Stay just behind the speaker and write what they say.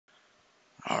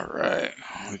Alright,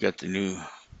 we got the new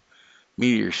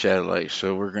Meteor satellite,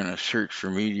 so we're going to search for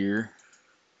Meteor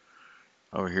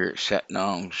over here at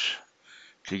Satnog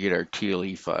to get our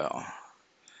TLE file.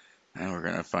 And we're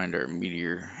going to find our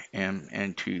Meteor-M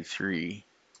N2-3.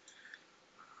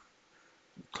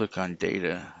 Click on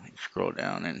data, scroll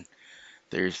down, and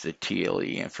there's the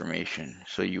TLE information.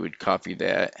 So you would copy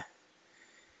that,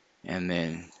 and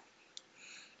then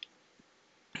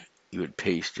you would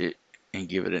paste it and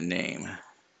give it a name.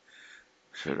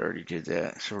 So it already did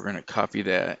that. So we're going to copy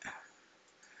that,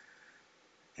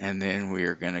 and then we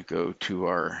are going to go to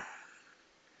our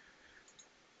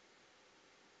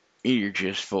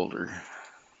Meteorgis folder.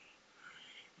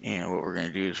 And what we're going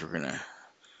to do is we're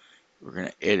going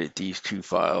to edit these two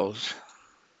files.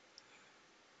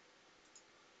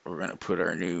 We're going to put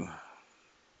our new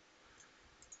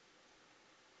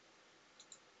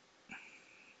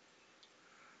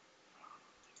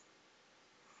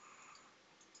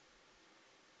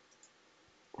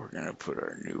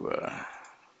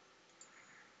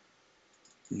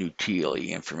new TLE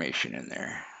information in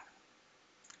there.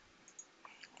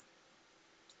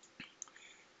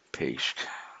 Paste.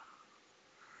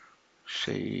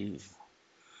 Save.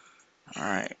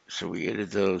 Alright, so we edited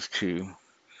those two.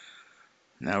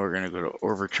 Now we're going to go to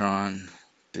Orbitron,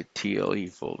 the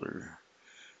TLE folder,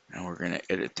 and we're going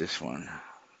to edit this one.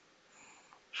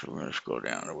 So we're going to scroll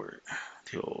down to where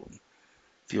the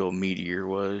old Meteor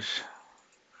was.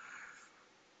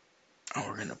 And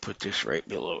we're going to put this right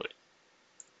below it.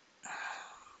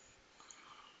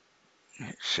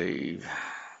 Hit save.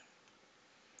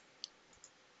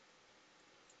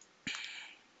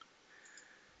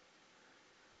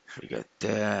 So we got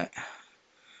that.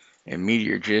 And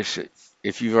Meteorgis,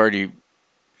 if you've already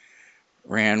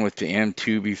ran with the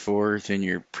M2 before, then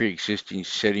your pre-existing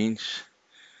settings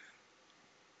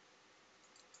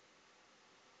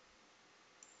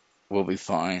will be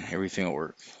fine. Everything will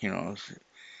work. You know,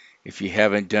 if you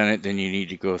haven't done it, then you need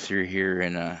to go through here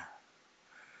and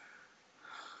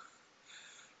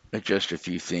adjust a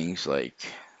few things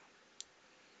like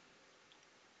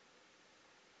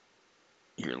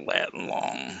your lat and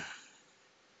long.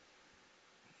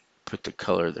 Put the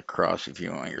color of the cross if you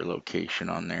want your location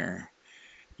on there.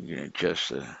 You can adjust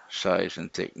the size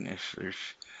and thickness. There's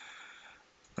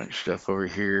a bunch of stuff over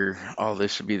here. All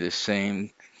this will be the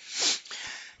same.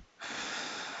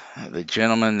 The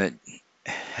gentleman that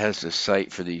has the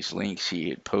site for these links, he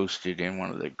had posted in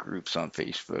one of the groups on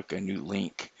Facebook a new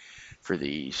link for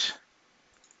these.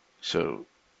 So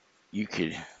you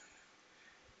could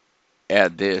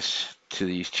add this to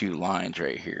these two lines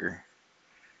right here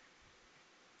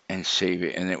and save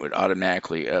it, and it would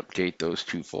automatically update those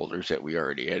two folders that we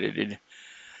already edited.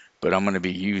 But I'm going to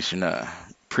be using a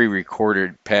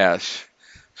pre-recorded pass,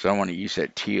 so I want to use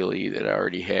that TLE that I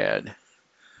already had.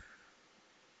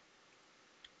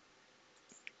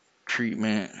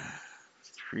 Treatment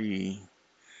 3,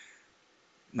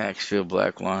 max fill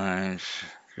black lines.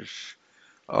 There's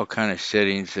all kind of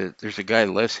settings. There's a guy,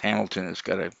 Les Hamilton, that's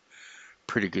got a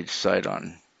pretty good site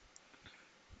on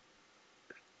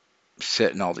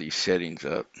setting all these settings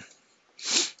up.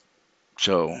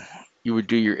 So you would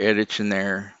do your edits in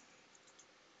there,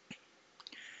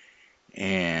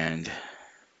 and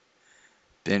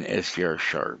then SDR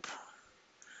sharp.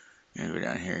 You're going to go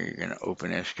down here, you're going to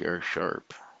open SDR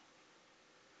sharp.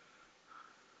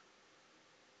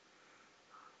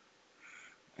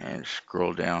 And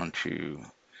scroll down to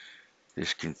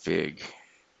this config,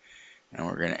 and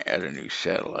we're going to add a new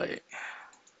satellite.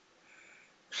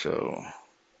 So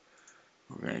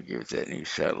we're going to give that new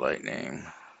satellite name.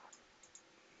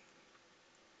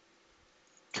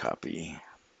 Copy.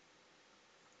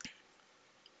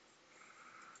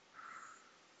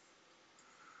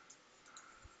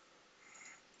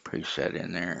 Paste that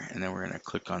in there, and then we're going to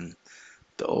click on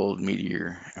the old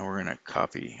Meteor, and we're going to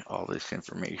copy all this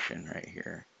information right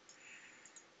here.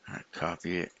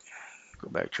 Copy it, go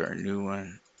back to our new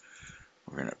one.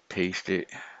 We're going to paste it,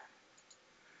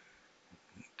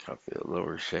 copy the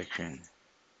lower section,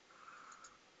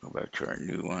 go back to our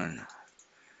new one,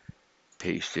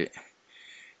 paste it,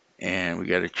 and we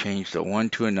got to change the 1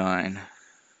 to a 9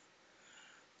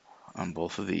 on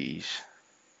both of these.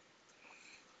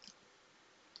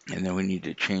 And then we need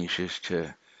to change this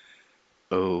to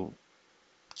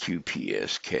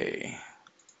OQPSK.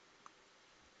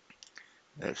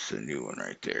 That's the new one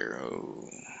right there. Oh,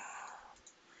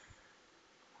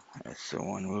 that's the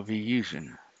one we'll be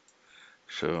using.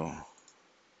 So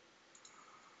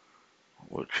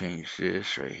we'll change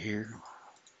this right here.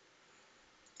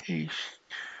 Paste.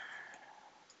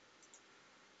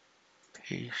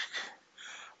 Paste.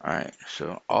 Alright,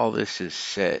 so all this is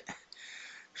set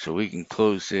So we can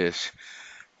close this.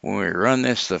 When we run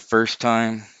this the first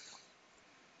time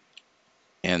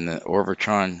and the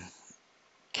Orbitron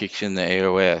kicks in the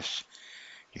AOS,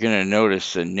 you're going to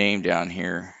notice the name down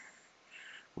here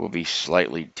will be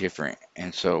slightly different.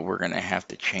 And so we're going to have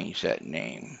to change that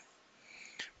name.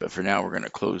 But for now, we're going to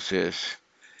close this.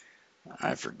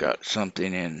 I forgot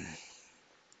something in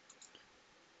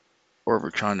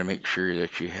Orbitron to make sure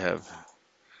that you have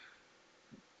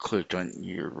clicked on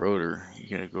your rotor.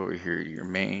 You're going to go over here to your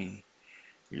main,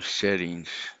 your settings,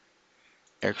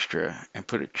 extra, and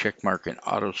put a check mark in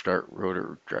auto start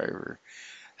rotor driver.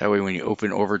 That way when you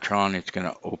open Orbitron, it's going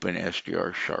to open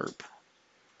SDR sharp.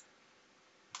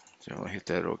 So I'll hit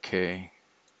that OK.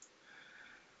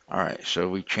 Alright, so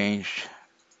we changed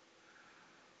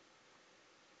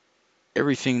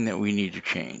everything that we need to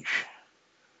change.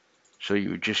 So you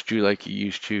would just do like you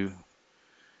used to.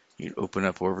 You'd open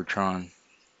up Orbitron.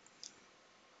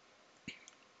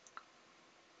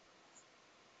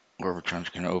 Orbitron's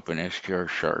going to open SDR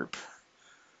sharp.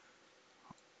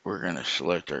 We're going to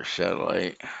select our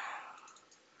satellite.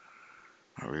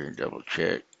 Over here, double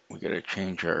check. We got to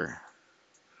change our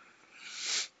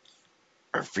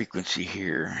frequency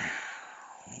here.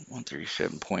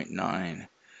 137.9.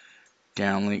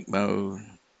 Downlink mode.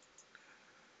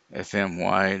 FM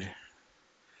wide.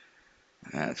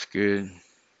 That's good.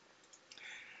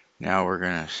 Now we're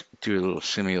going to do a little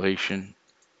simulation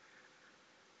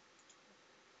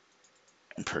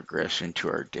and progress into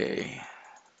our day.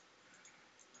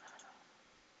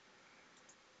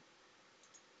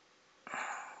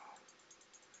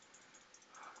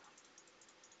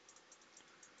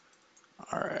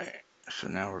 Alright, so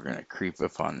now we're going to creep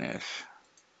up on this.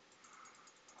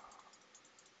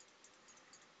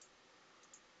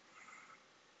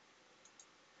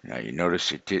 Now you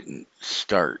notice it didn't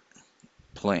start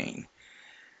playing.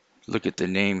 Look at the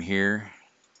name here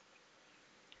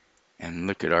and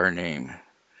look at our name.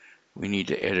 We need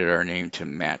to edit our name to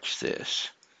match this.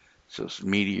 So it's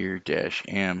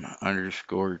Meteor-M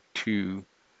N2-3.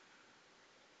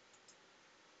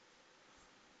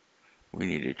 We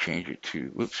need to change it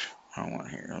to, whoops, wrong one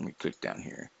here. Let me click down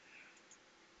here.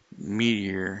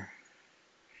 Meteor-M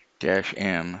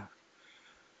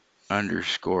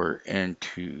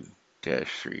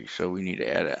N2-3. So we need to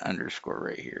add an underscore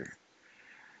right here.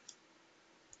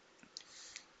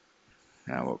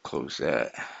 Now we'll close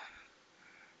that.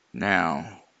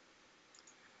 Now,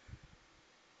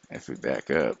 if we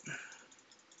back up,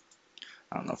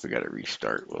 I don't know if we got to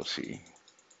restart. We'll see.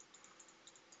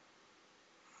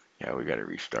 Yeah, we got to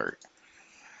restart.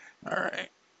 All right,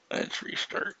 let's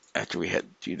restart after we had to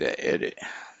do that edit.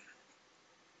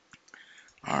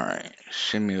 All right,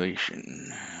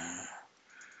 simulation.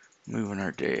 Moving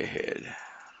our day ahead.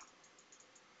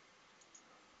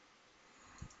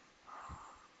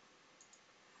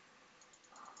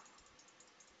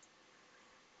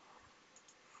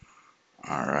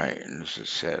 All right, and as the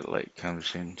satellite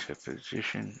comes into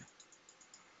position,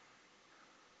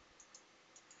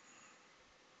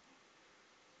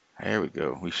 there we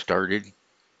go. We started.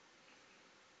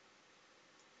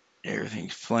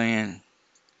 Everything's playing.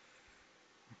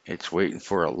 It's waiting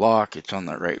for a lock. It's on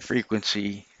the right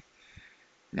frequency.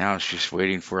 Now it's just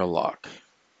waiting for a lock.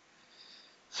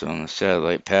 So when the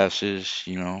satellite passes,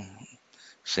 you know,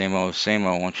 same old, same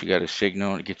old. Once you got a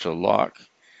signal, it gets a lock,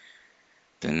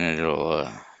 then it'll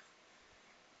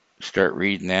start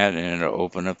reading that, and it'll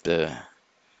open up the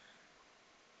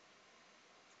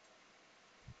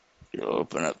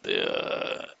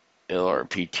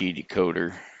LRPT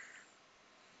decoder,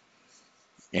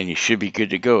 and you should be good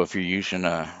to go if you're using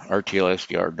a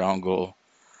rtl-sdr dongle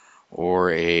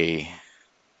or a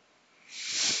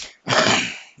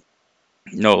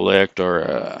no elect or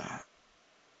a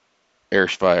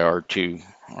AirSpy R2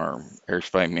 or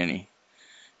AirSpy Mini.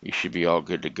 You should be all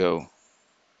good to go.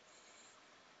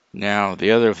 Now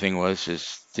the other thing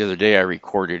is the other day I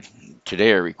recorded.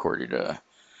 Today I recorded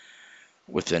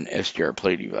with an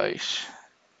sdrplay device,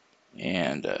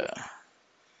 and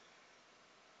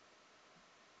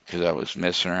because I was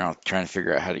messing around trying to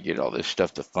figure out how to get all this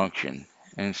stuff to function,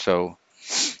 and so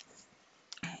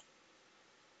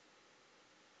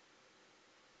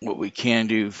what we can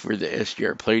do for the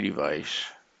sdrplay device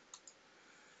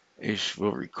is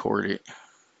we'll record it.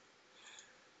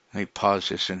 Let me pause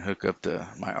this and hook up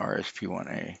my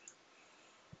RSP1A.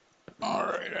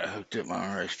 Alright, I hooked up my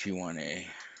RSP1A.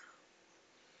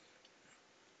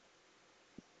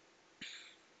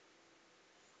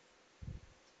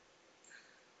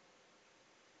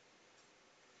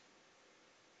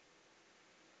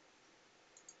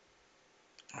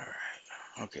 Alright,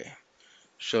 okay.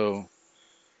 So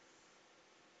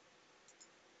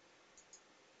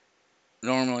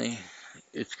normally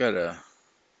it's got a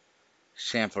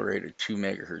sample rate of 2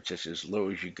 megahertz. That's as low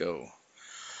as you go.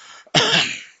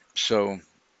 So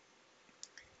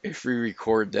if we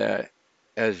record that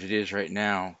as it is right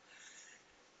now,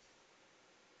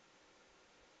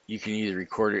 you can either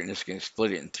record it and it's going to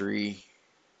split it in 3,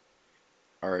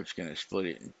 or it's going to split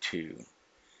it in 2.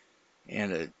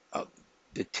 And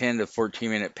the 10 to 14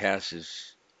 minute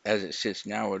passes as it sits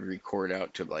now would record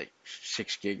out to like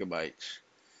 6 gigabytes,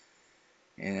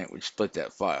 and it would split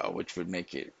that file, which would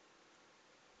make it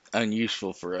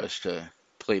unuseful for us to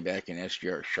play back in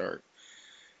SDR sharp.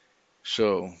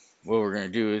 So what we're going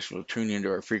to do is we'll tune into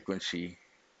our frequency,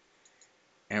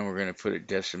 and we're going to put a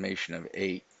decimation of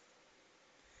 8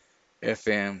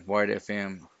 FM, wide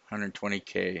FM,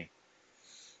 120K,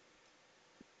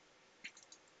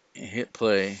 and hit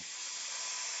play.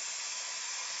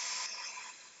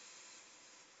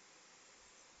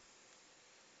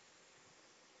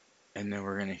 And then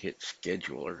we're going to hit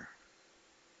scheduler,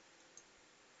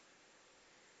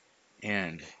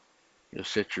 and you'll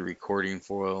set your recording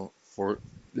foil for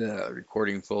the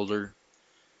recording folder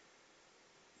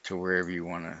to wherever you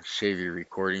want to save your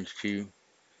recordings to.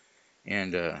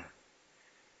 And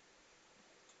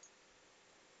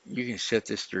you can set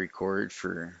this to record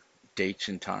for dates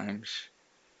and times.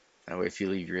 That way, if you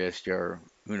leave your SDR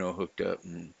Uno hooked up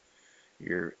and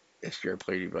your SDR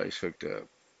play device hooked up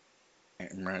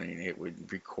and running, it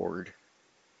would record.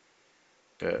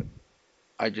 But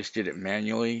I just did it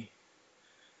manually.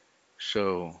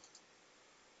 So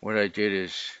what I did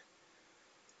is,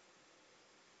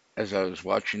 as I was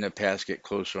watching the pass get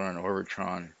closer on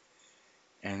Orbitron,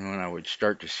 and when I would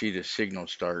start to see the signal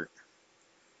start,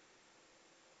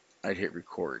 I'd hit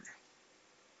record.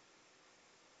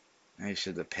 And he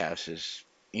said the pass is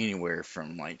anywhere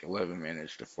from like 11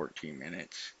 minutes to 14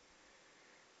 minutes.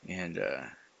 And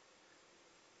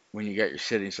when you got your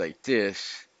settings like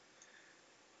this,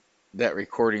 that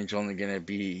recording's only going to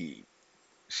be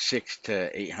 6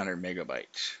 to 800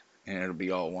 megabytes, and it'll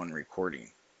be all one recording.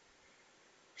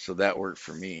 So that worked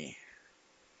for me.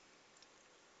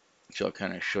 So I'll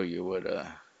kind of show you what that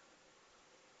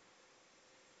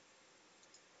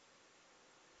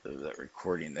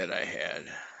recording that I had.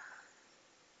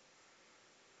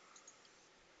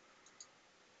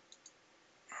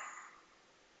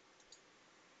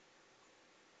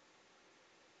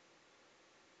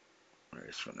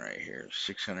 This one right here,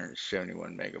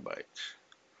 671 megabytes.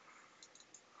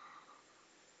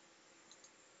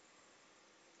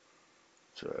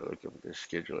 So I look up the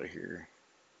scheduler here.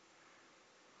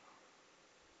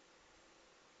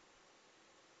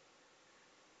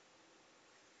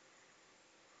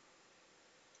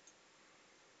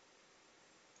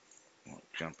 I'll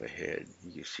jump ahead.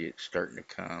 You can see it starting to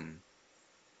come.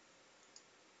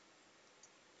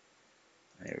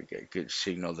 There we got good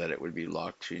signal that it would be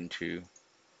locked into.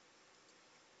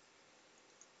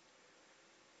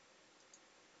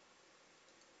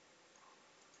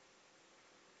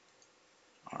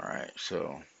 Alright,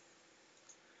 so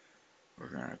we're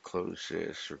going to close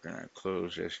this. We're going to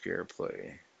close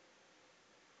sdrplay.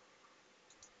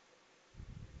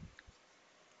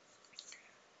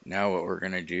 Now what we're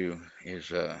going to do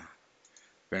is we're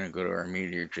going to go to our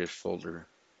Meteorgis folder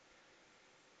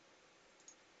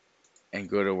and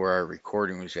go to where our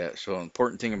recording was at. So the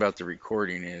important thing about the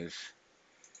recording is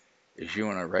you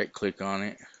want to right click on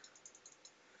it,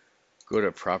 go to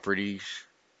properties,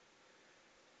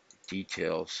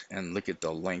 details, and look at the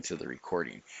length of the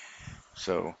recording.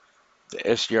 So the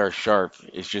SDR sharp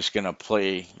is just going to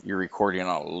play your recording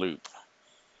on a loop.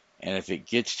 And if it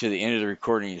gets to the end of the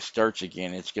recording and it starts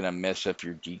again, it's going to mess up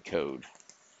your decode.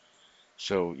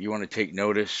 So you want to take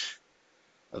notice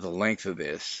of the length of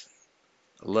this,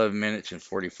 11 minutes and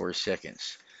 44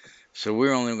 seconds. So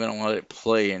we're only going to let it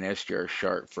play in SDR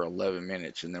sharp for 11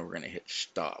 minutes, and then we're going to hit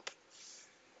stop.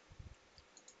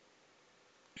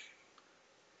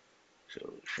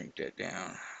 So shrink that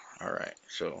down. All right,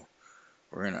 so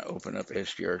we're going to open up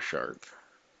SDR sharp.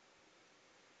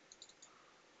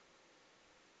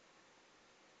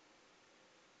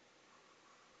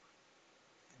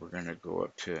 We're going to go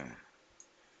up to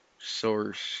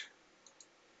source,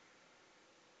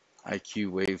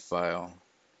 IQ wave file.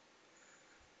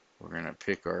 We're going to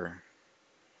pick our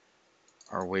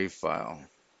wave file.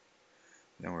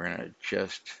 Then we're going to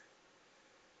adjust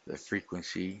the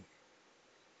frequency.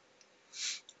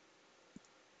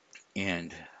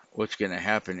 And what's going to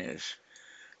happen is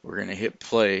we're going to hit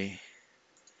play,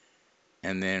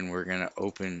 and then we're going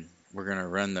to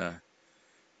run the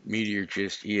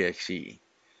Meteorgis exe.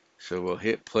 So we'll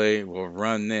hit play, we'll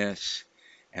run this,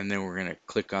 and then we're going to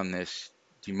click on this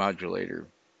demodulator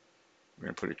We're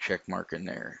going to put a check mark in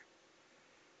there.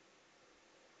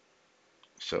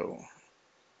 So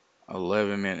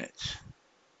 11 minutes.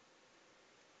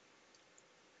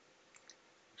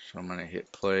 So I'm going to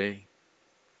hit play.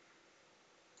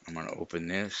 I'm going to open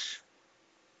this.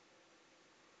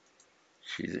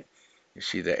 You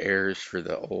see the errors for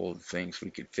the old things. We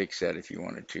could fix that if you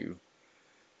wanted to.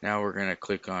 Now we're going to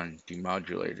click on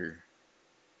demodulator.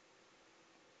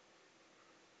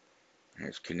 And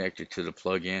it's connected to the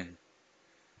plugin.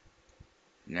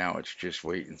 Now it's just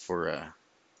waiting for a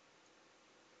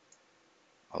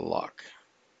lock.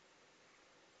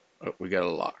 Oh, we got a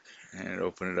lock. And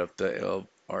open it up the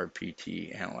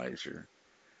LRPT analyzer.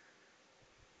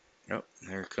 Yep,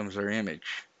 there comes our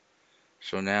image.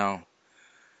 So now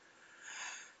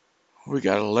we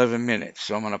got 11 minutes.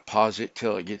 So I'm going to pause it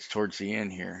till it gets towards the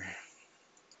end here.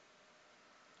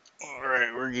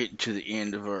 Alright, we're getting to the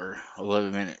end of our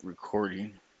 11-minute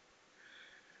recording.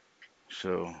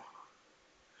 So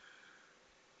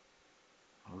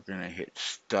we're going to hit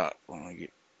stop when we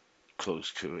get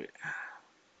close to it.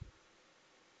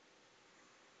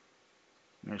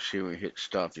 Let's see, we hit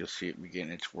stop, you'll see it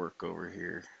begin its work over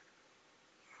here.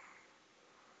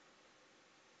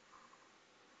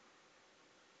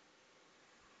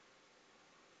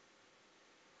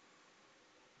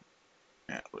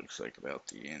 That looks like about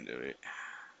the end of it.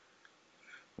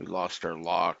 We lost our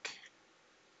lock.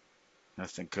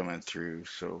 Nothing coming through,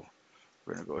 so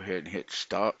we're going to go ahead and hit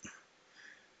stop.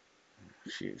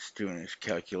 See, it's doing its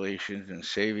calculations and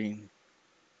saving.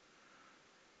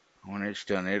 When it's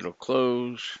done, it'll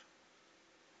close.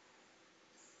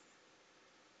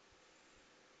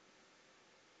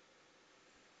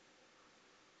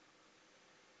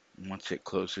 Once it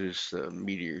closes, the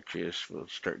Meteorgis will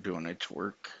start doing its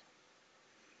work.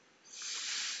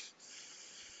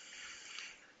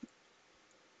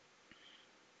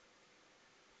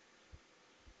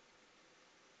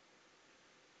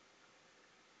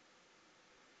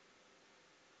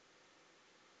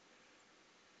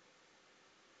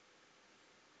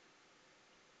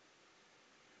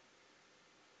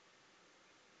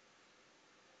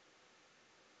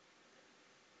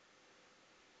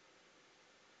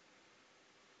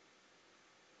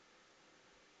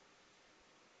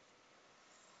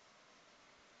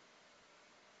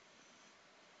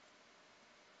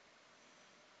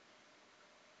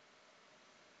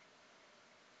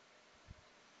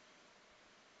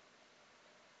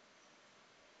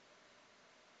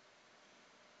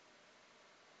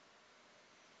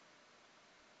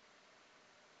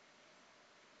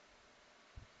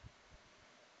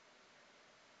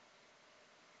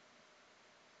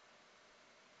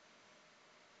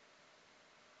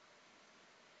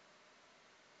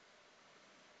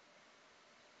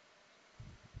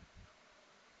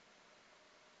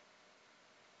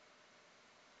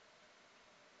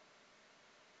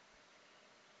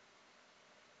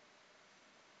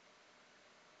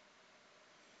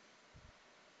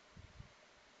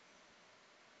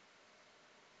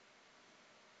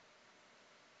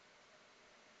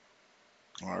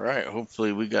 Alright,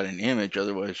 hopefully we got an image,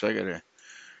 otherwise I gotta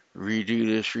redo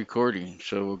this recording.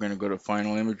 So we're gonna go to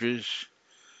final images,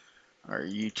 our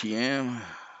UTM,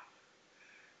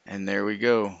 and there we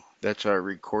go. That's our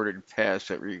recorded pass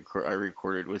that I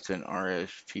recorded with an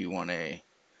RSP1A.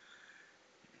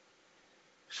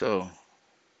 So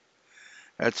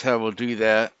that's how we'll do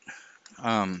that.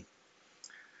 I'm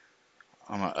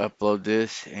gonna upload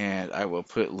this and I will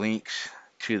put links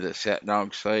to the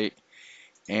Satnog site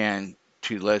and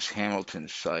to Les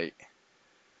Hamilton's site.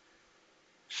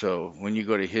 So when you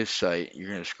go to his site,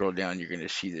 you're going to scroll down, you're going to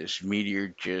see this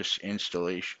Meteorgis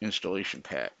installation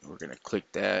pack. We're going to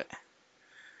click that.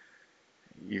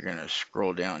 You're going to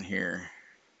scroll down here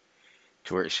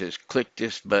to where it says click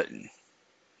this button.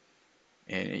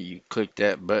 And you click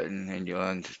that button and you'll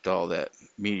install that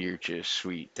Meteorgis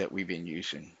suite that we've been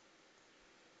using.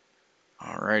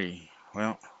 Alrighty,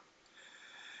 well,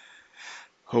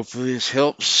 hopefully this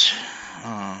helps.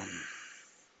 I'll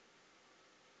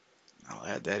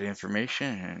add that information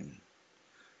and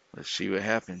let's see what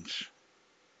happens.